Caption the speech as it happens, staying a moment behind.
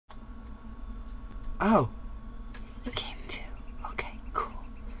Oh. You came too. Okay, cool.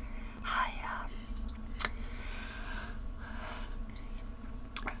 Hi,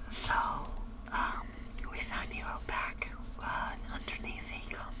 so, we found you out back, underneath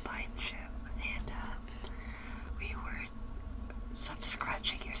a combine ship, and, we were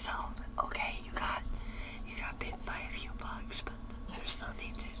scratching yourself. Okay, you got bitten by a few bugs, but there's no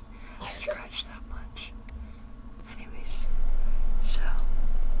need to scratch that much. Anyways, so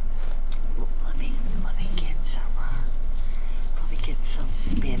let me get some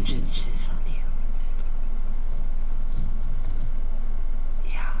bandages on you.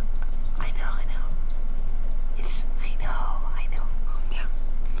 Yeah, I know. I know. Calm down.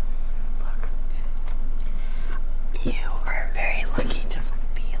 Look, you are very lucky to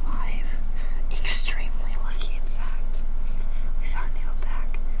be alive. Extremely lucky, in fact. We found you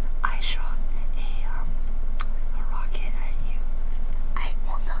back. I shot a rocket at you.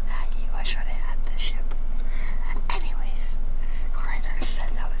 Well, not at you. I shot it at the ship. Anyways, Kleiner said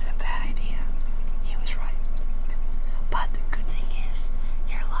that was a bad idea. He was right. But the good thing is,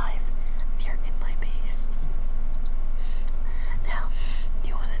 you're alive. You're in my base. Now, do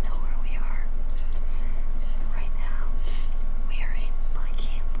you want to know where we are? Right now, we are in my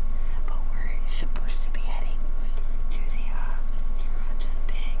camp, but we're supposed to be heading to the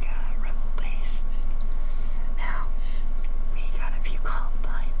big rebel base. Now, we got a few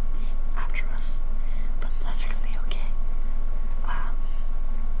combines after us, but that's gonna be okay.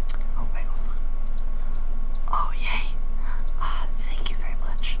 Oh wait, hold on. Oh yay! Thank you very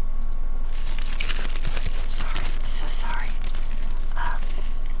much. Sorry, I'm so sorry.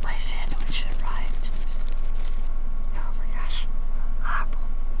 My sandwich arrived. Oh my gosh.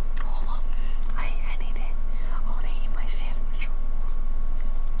 Hold on. I need it. I want to eat my sandwich.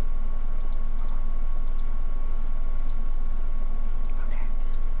 Okay.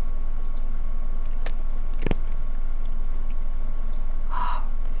 Oh,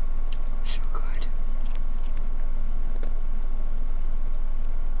 so good.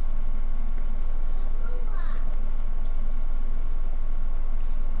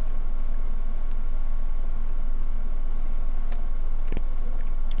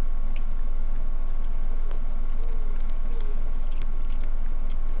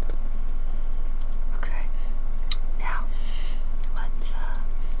 Okay. Now, let's,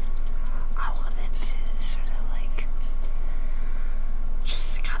 I wanted to sort of like,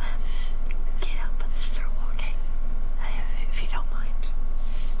 just kind of get up and start walking, if you don't mind.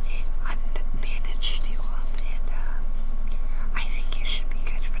 I've bandaged you up, and, I think you should be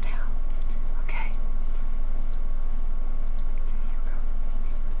good for now. Okay?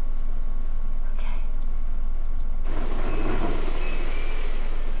 Okay.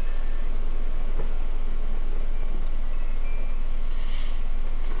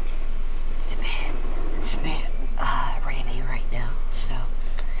 It's a bit rainy right now, so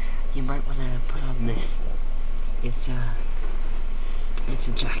you might want to put on this. It's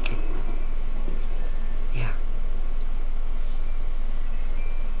a jacket. Yeah.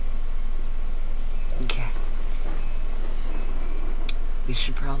 Okay. We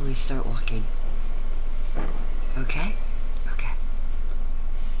should probably start walking. Okay? Okay.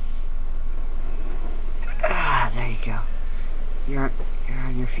 There you go. You're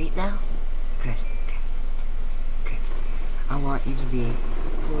on your feet now? Good. Good. I want you to be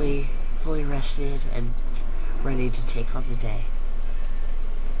fully rested and ready to take on the day.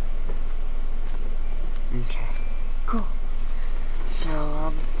 Okay. Cool.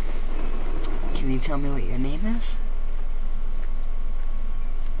 So, can you tell me what your name is?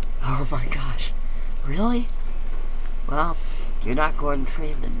 Oh my gosh. Really? Well, you're not Gordon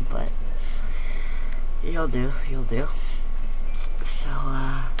Freeman, but you'll do. So,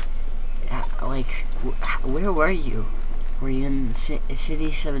 like, where were you? Were you in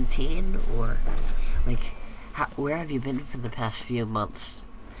City 17, or, like, where have you been for the past few months?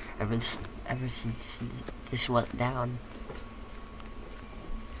 Ever since this went down?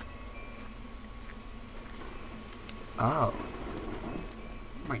 Oh.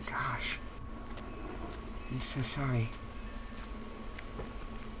 Oh my gosh. I'm so sorry.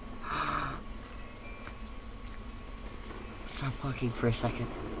 Stop looking for a second.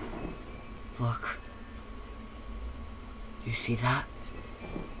 Look. Do you see that?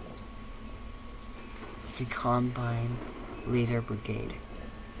 It's the Combine Leader Brigade.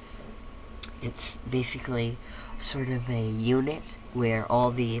 It's basically sort of a unit where all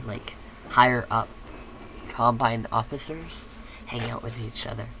the, like, higher up Combine officers hang out with each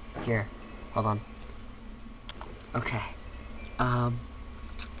other. Here, hold on. Okay.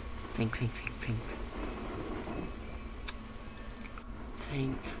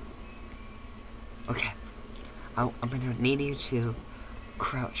 Pink. Okay. I'm gonna need you to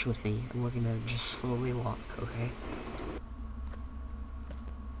crouch with me, and we're gonna just slowly walk, okay?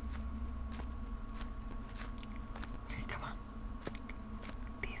 Okay, come on.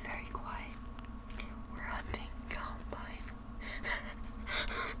 Be very quiet. We're hunting Combine.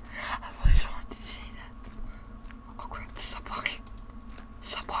 I've always wanted to say that. Oh crap, stop walking.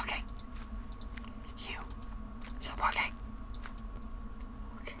 Stop walking. You. Stop walking.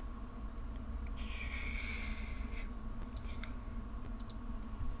 Okay.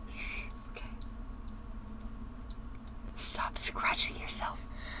 Okay. Stop scratching yourself.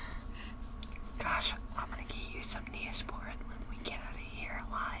 Gosh, I'm gonna get you some Neosporin when we get out of here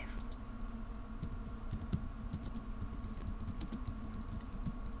alive.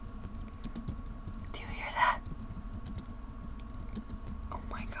 Do you hear that? Oh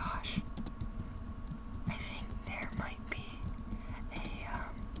my gosh. I think there might be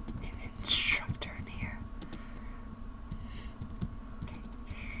an instructor in here. Okay.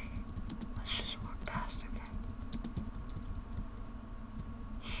 Let's just walk past, okay?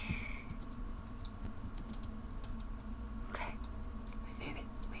 Okay. We did it.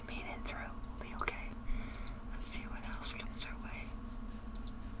 We made it through. We'll be okay. Let's see what else comes our way.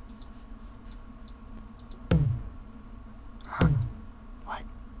 Huh? What?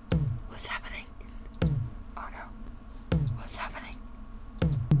 What's happening? Oh no. What's happening?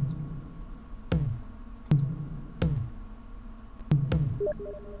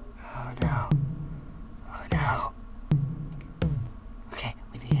 Oh no. Oh no. Okay,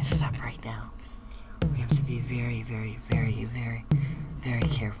 we need to stop right now. We have to be very, very, very, very, very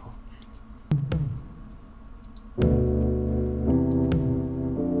careful.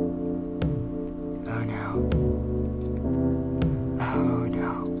 Oh no. Oh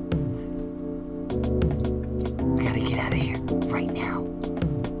no. We gotta get out of here right now.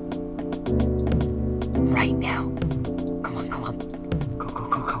 Right now. Come on, come on. Go, go,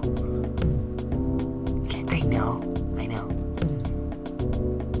 go, go. Okay, I know. I know.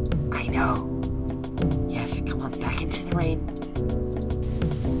 I know. Yes, come on, back into the rain.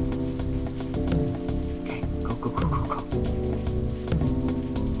 Okay, go, go, go, go, go.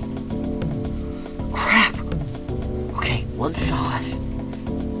 Crap! Okay, one saw us.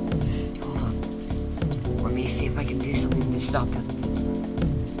 Hold on. Let me see if I can do something to stop him.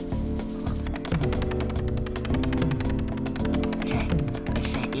 Okay, I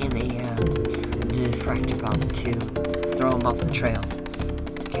sent in a diffractor bomb to throw him off the trail.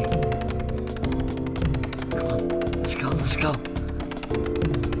 Okay. Come on, let's go, let's go.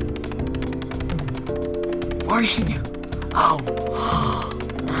 Working! Oh,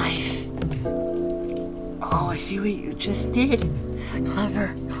 nice. Oh, I see what you just did.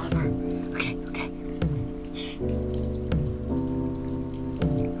 Clever, clever. Okay, okay. Shh.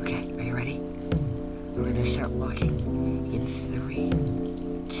 Okay, are you ready? We're gonna start walking in 3,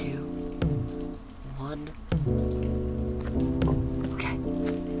 2, 1. Okay,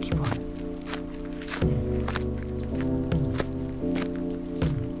 keep on.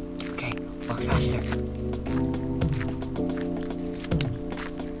 Okay, walk faster.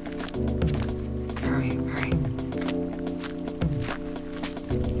 Hurry, hurry.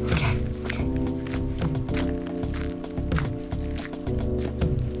 Okay, okay.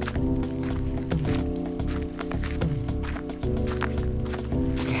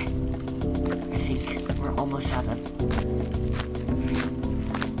 Okay. I think we're almost out of.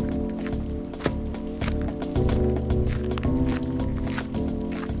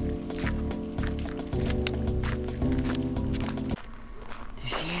 Do you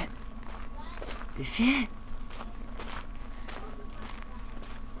see it? Do you see it?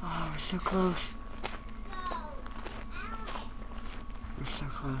 Oh, we're so close. We're so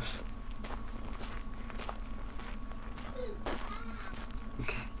close.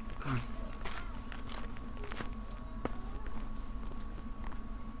 Okay, come on.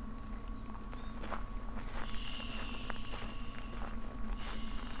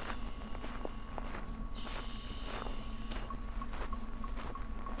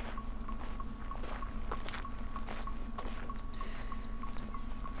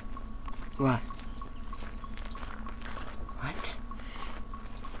 What? What?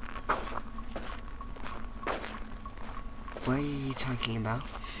 What are you talking about?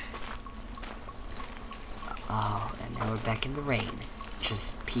 Oh, and now we're back in the rain.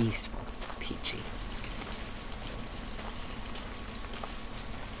 Just peaceful, peachy.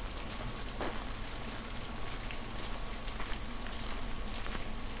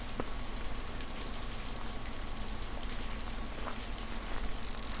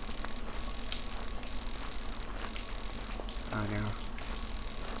 Oh no.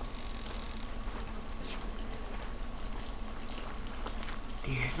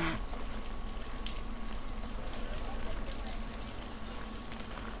 You hear that?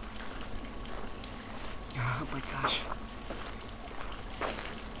 Oh my gosh.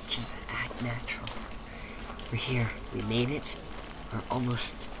 Just act natural. We're here. We made it. We're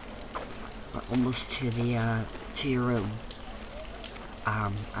almost to the to your room.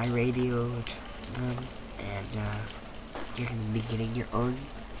 I radioed them, and you're gonna be getting your own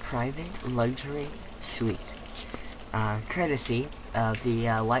private luxury suite, courtesy of the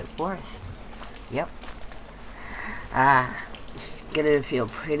White Forest. Yep. It's gonna feel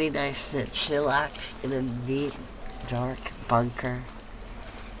pretty nice to chillax in a neat, dark bunker.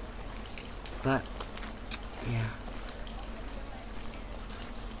 But yeah.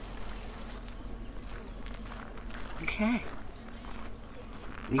 Okay.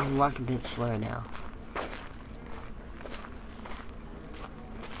 You can walk a bit slower now.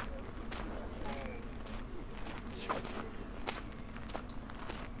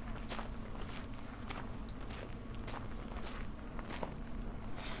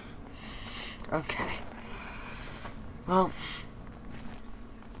 Okay. Well,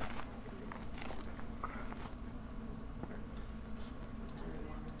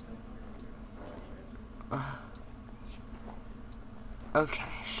 okay,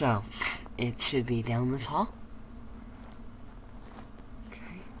 so it should be down this hall.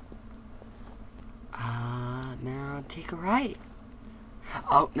 Okay. Now take a right.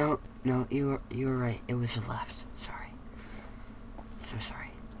 Oh, no, you were right. It was a left. Sorry. So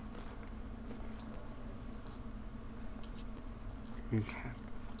sorry. Okay.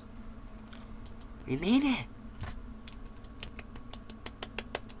 We made it.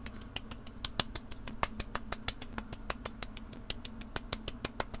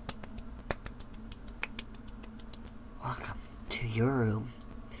 Welcome to your room.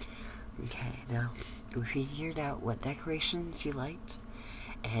 Okay, now we figured out what decorations you liked,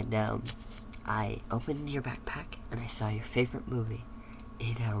 and I opened your backpack and I saw your favorite movie.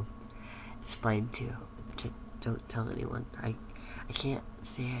 It's mine too. Don't tell anyone. I can't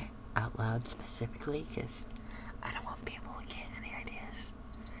say it out loud specifically because I don't want people to get any ideas.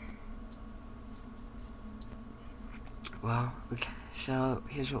 Well, okay, so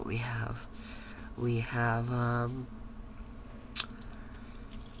here's what we have. We have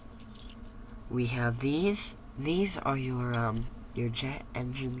these. These are your jet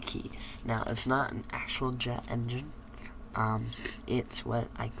engine keys. Now, it's not an actual jet engine. It's what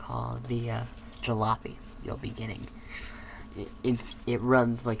I call the jalopy you'll be getting. It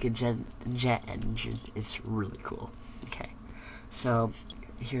runs like a jet engine. It's really cool. Okay, so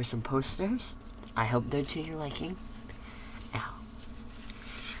here's some posters. I hope they're to your liking. Now,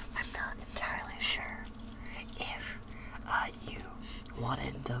 I'm not entirely sure if you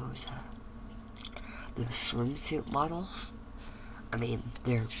wanted those swimsuit models. I mean,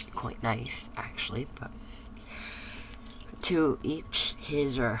 they're quite nice actually, but to each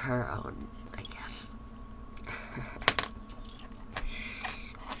his or her own, I guess.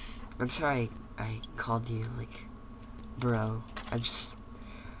 I'm sorry I called you, like, bro. I've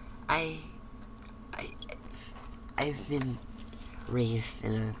been raised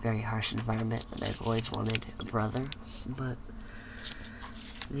in a very harsh environment, and I've always wanted a brother, but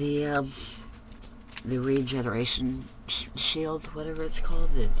the regeneration shield, whatever it's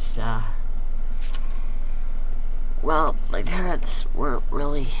called, it's, well, my parents weren't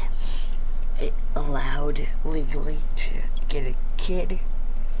really allowed legally to get a kid.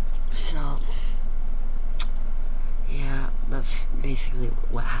 So, yeah, that's basically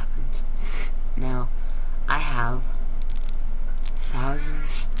what happened. Now, I have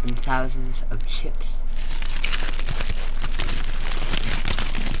thousands and thousands of chips.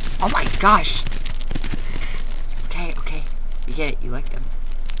 Oh my gosh! Okay, you get it, you like them.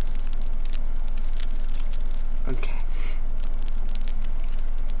 Okay.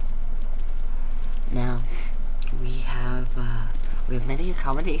 Now, we have many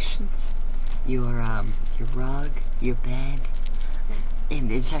accommodations. Your rug, your bed,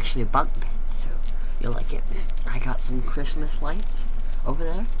 and it's actually a bunk bed, so you'll like it. I got some Christmas lights over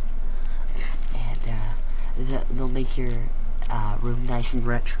there, and they'll make your room nice and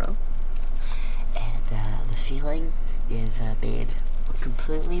retro. And the ceiling is made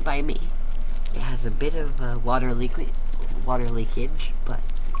completely by me. It has a bit of water leakage, but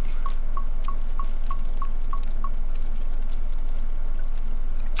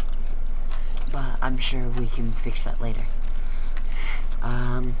I'm sure we can fix that later.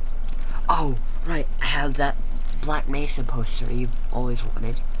 Oh, right, I have that Black Mesa poster you've always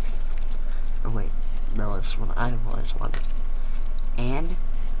wanted. Oh wait, no, it's what I've always wanted. And,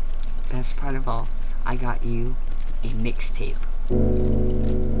 best part of all, I got you a mixtape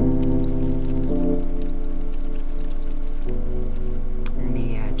Let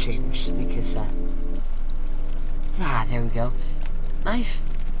me change the cassette. Ah, there we go. Nice.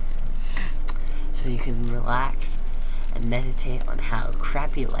 So you can relax and meditate on how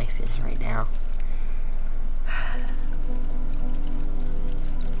crappy life is right now.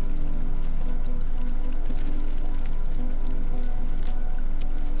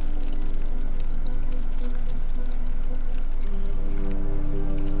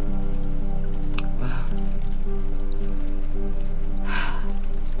 Wow.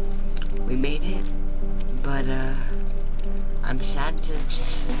 We made it, but I'm sad to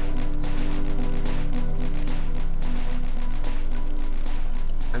just...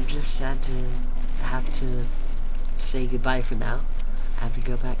 I'm just sad to have to say goodbye for now. I have to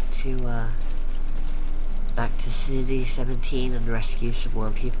go back to City 17 and rescue some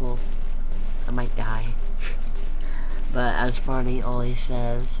more people. I might die. But as Barney always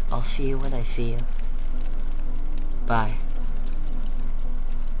says, I'll see you when I see you. Bye.